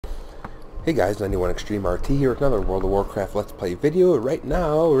Hey guys, 91 Extreme RT here with another World of Warcraft Let's Play video. Right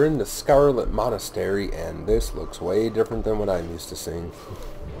now, we're in the Scarlet Monastery, and this looks way different than what I'm used to seeing.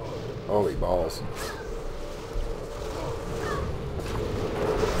 Holy balls.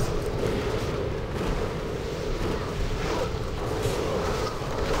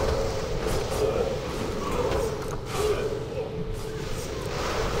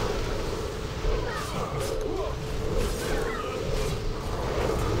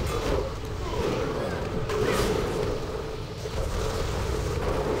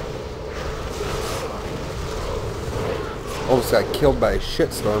 Almost got killed by a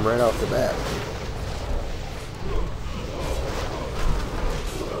shitstorm right off the bat.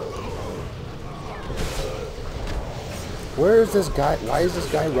 Where is this guy? Why is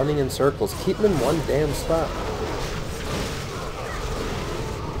this guy running in circles? Keep him in one damn spot.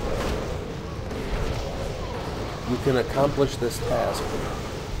 You can accomplish this task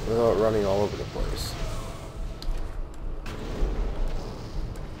without running all over the place.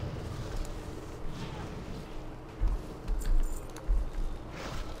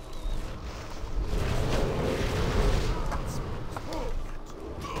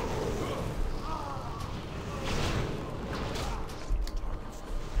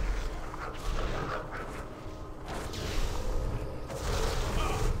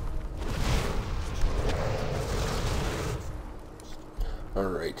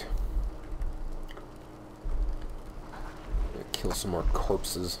 Alright. Kill some more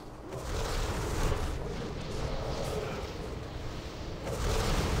corpses.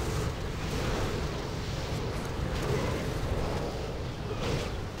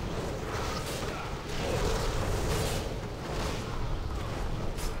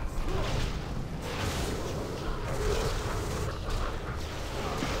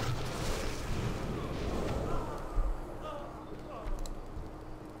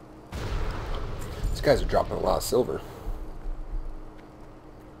 These guys are dropping a lot of silver.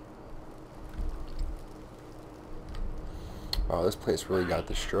 Wow, this place really got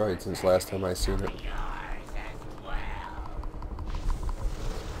destroyed since last time I seen it.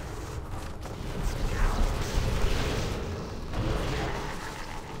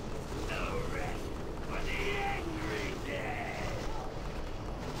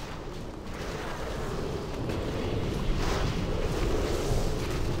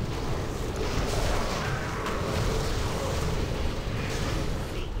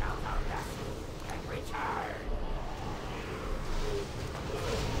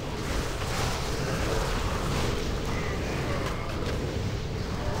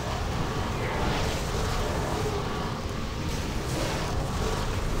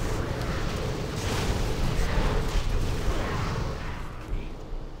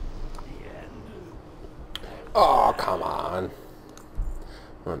 Oh, come on.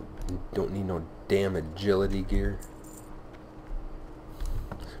 I don't need no damn agility gear.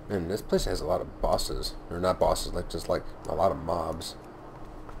 Man, this place has a lot of bosses. Or not bosses, like just like a lot of mobs.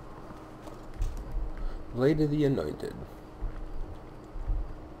 Blade of the Anointed.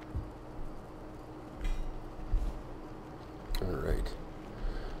 Alright.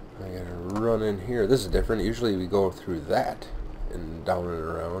 I gotta run in here. This is different. Usually we go through that and down and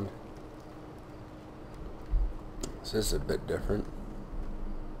around. So this is a bit different.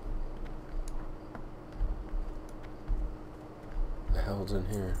 What the hell's in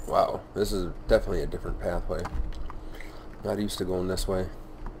here? Wow, this is definitely a different pathway. Not used to going this way.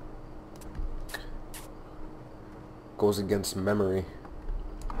 Goes against memory.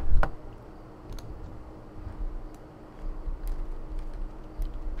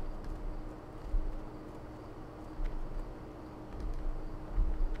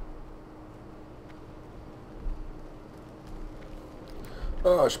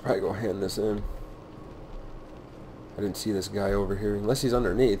 Oh, I should probably go hand this in. I didn't see this guy over here, unless he's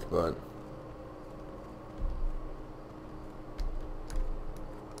underneath, but...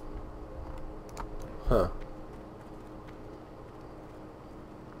 Huh.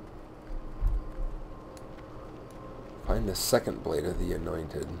 Find the second Blade of the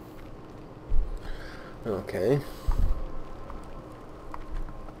Anointed. Okay.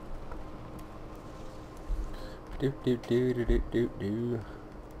 Do do do do do do do.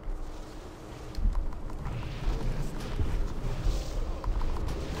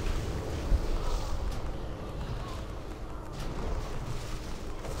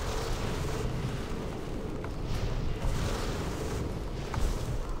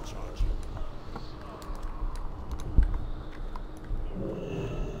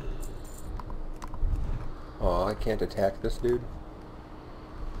 Oh, I can't attack this dude.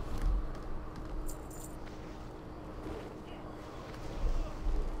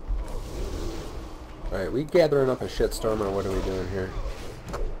 Alright, we gathering up a shitstorm or what are we doing here?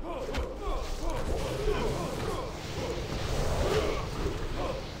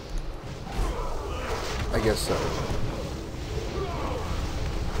 I guess so.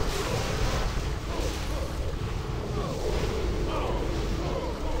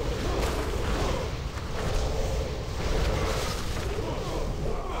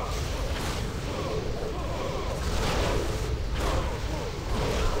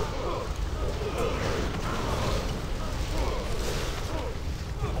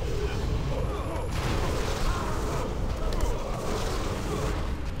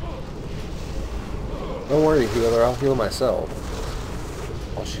 Don't worry, healer, I'll heal myself.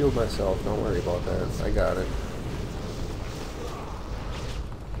 I'll shield myself, don't worry about that. I got it.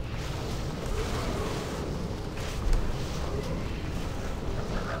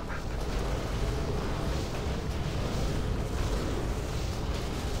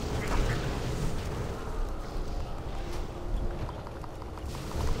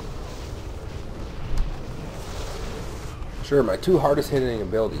 Sure, my two hardest hitting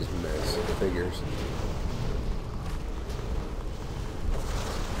abilities miss. Figures.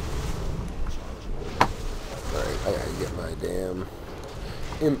 Alright, I gotta get my damn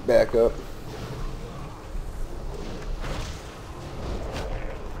imp back up.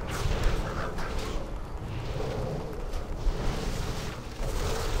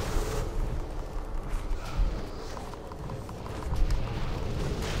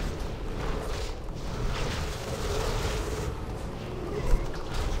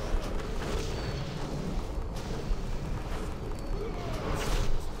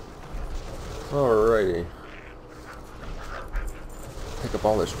 Alrighty. Pick up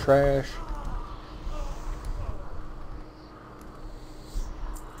all this trash.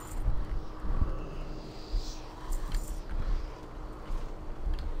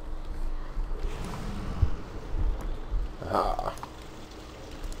 Ah.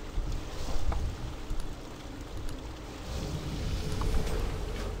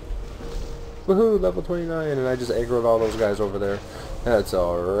 Woohoo, level 29, and I just aggroed all those guys over there. That's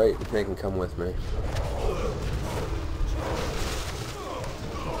alright, they can come with me.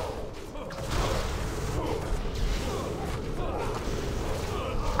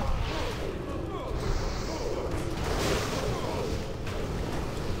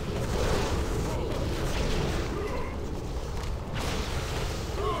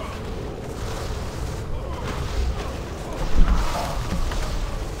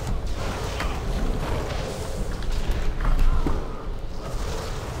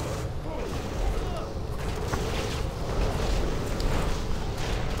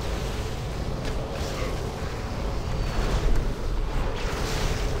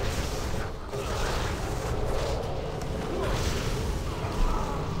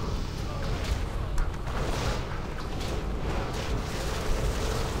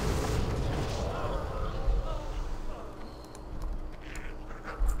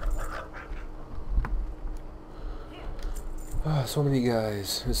 Ah, so many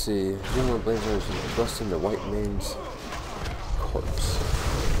guys. Let's see. One blazers busting the white man's corpse.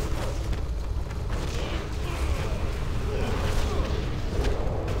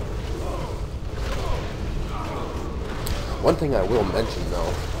 One thing I will mention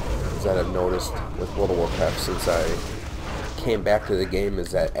though, is that I've noticed with World of Warcraft since I came back to the game,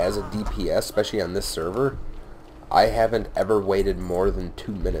 is that as a DPS, especially on this server, I haven't ever waited more than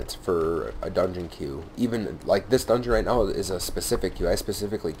 2 minutes for a dungeon queue. Even, like, this dungeon right now is a specific queue. I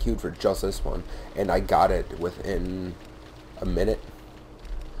specifically queued for just this one, and I got it within a minute.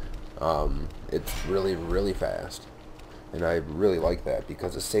 It's really, really fast. And I really like that,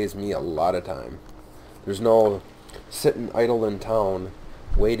 because it saves me a lot of time. There's no sitting idle in town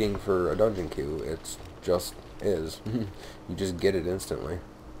waiting for a dungeon queue. It's just is. You just get it instantly.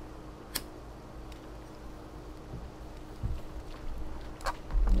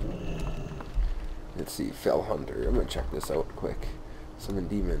 Let's see, Fell Hunter. I'm gonna check this out quick. Summon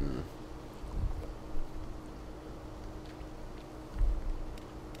Demon.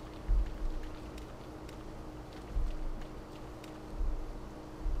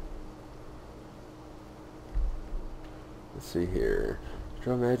 Let's see here.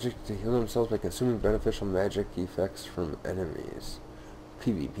 Draw magic to heal themselves by consuming beneficial magic effects from enemies.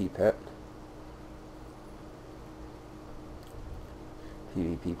 PvP pet.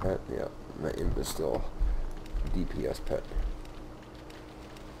 PvP pet, yeah. My imp is still DPS pet.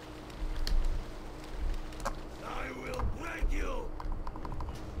 I will break you.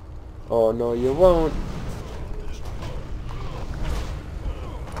 Oh no, you won't.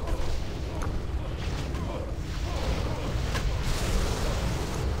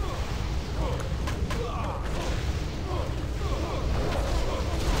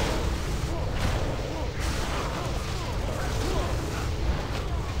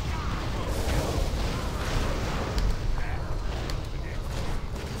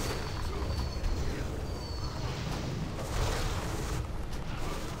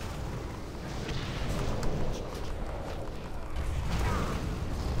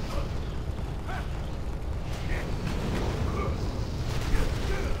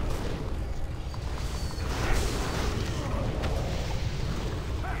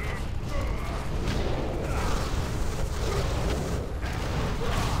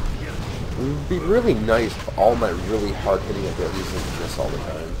 be really nice if all my really hard-hitting abilities didn't miss all the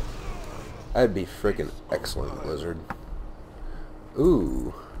time. That'd be freaking excellent, Blizzard.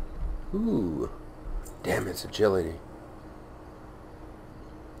 Ooh. Ooh. Damn, it's agility.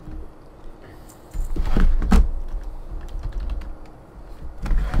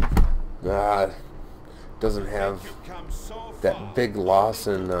 Doesn't have that big loss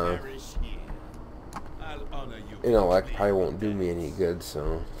in intellect. Probably won't do me any good,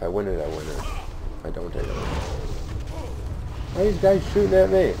 so if I win it, I win it. If I don't, I don't. Why are these guys shooting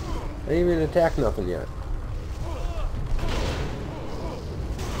at me? I didn't even attack nothing yet.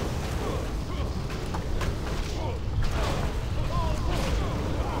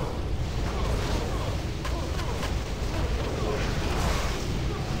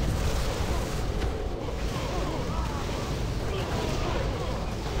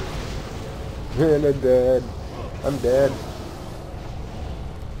 And I'm dead. I'm dead.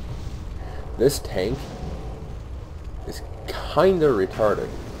 This tank is kinda retarded.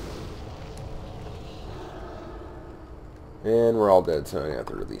 And we're all dead, so I have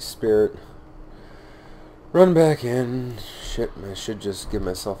to release Spirit. Run back in. Shit, I should just give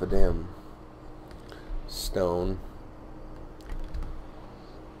myself a damn stone.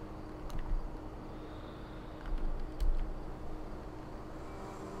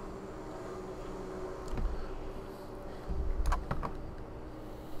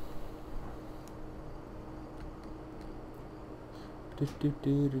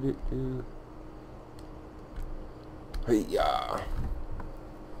 Hey-ya.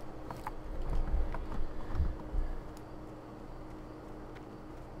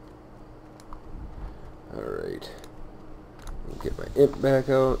 Alright. Get my imp back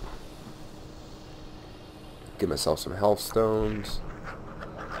out. Get myself some health stones.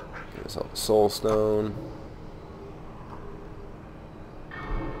 Get myself a soul stone.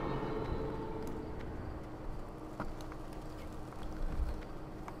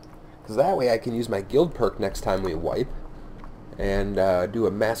 Because that way I can use my guild perk next time we wipe and do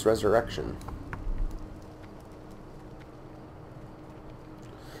a mass resurrection.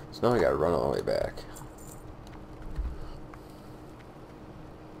 So now I gotta run all the way back.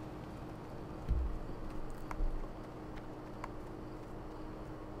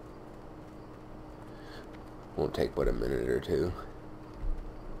 Won't take but a minute or two.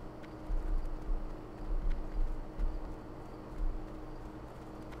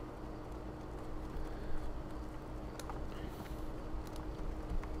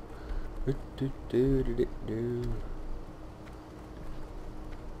 Do.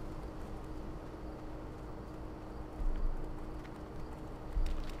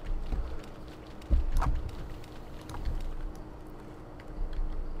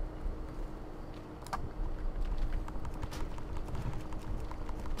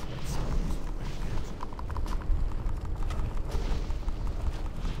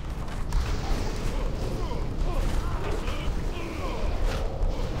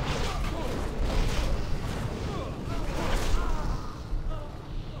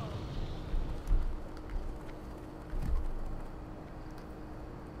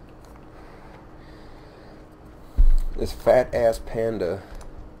 This fat ass panda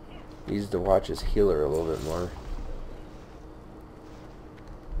needs to watch his healer a little bit more.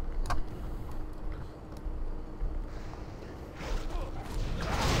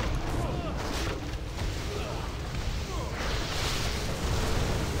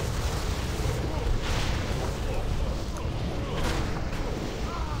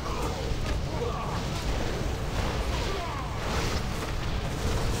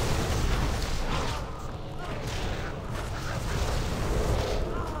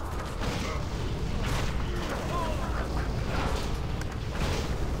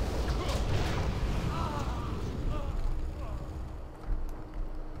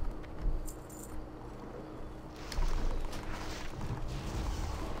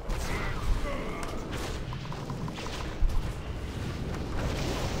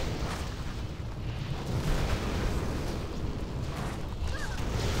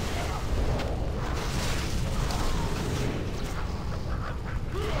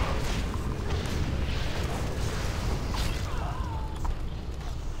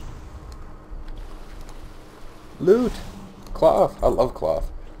 Loot! Cloth! I love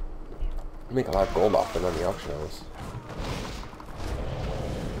cloth. You make a lot of gold off it on the auction house.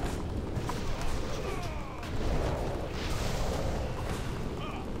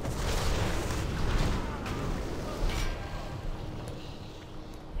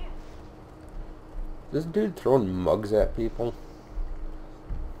 This dude throwing mugs at people?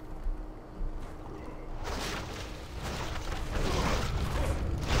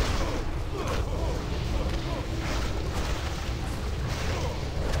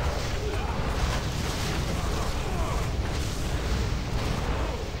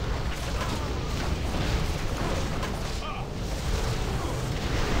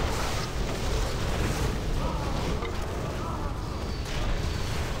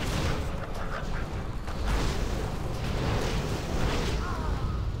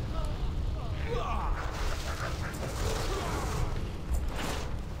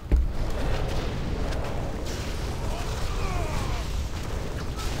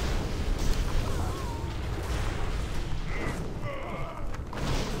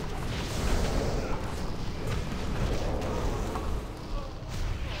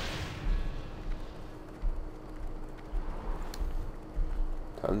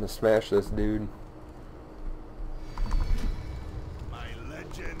 Time to smash this dude. My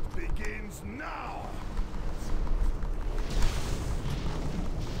legend begins now.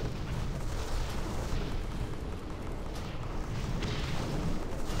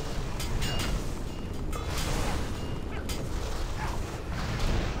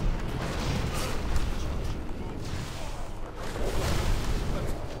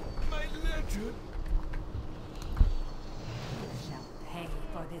 My legend. Shall pay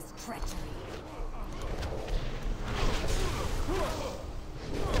for this treachery.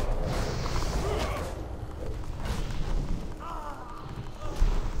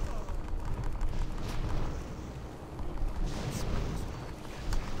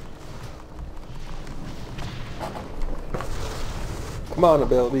 Come on,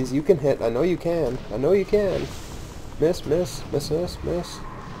 abilities. You can hit. I know you can. I know you can. Miss, miss, miss, miss, miss.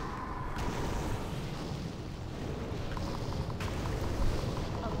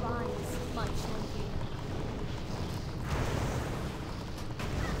 Arise, my champion.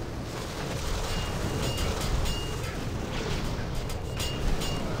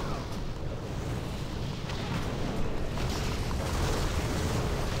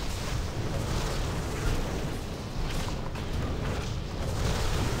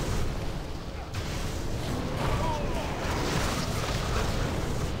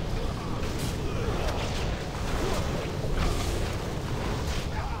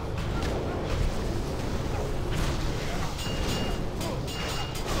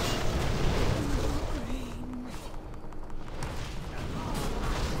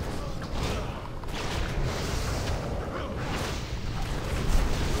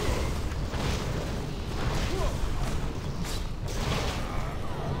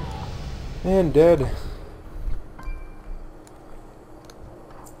 And dead.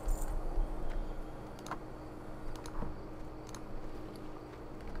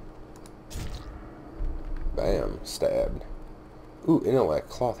 Bam. Stabbed. Ooh, intellect.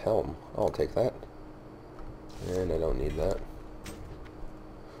 Cloth helm. I'll take that. And I don't need that.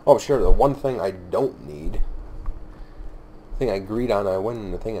 Oh, sure. The one thing I don't need. The thing I greed on I win,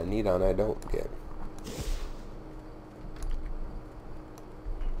 and the thing I need on I don't get.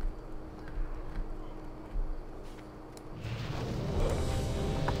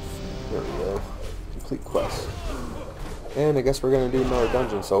 There we go. Complete quest. And I guess we're going to do another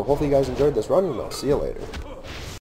dungeon. So hopefully you guys enjoyed this run, and I'll see you later.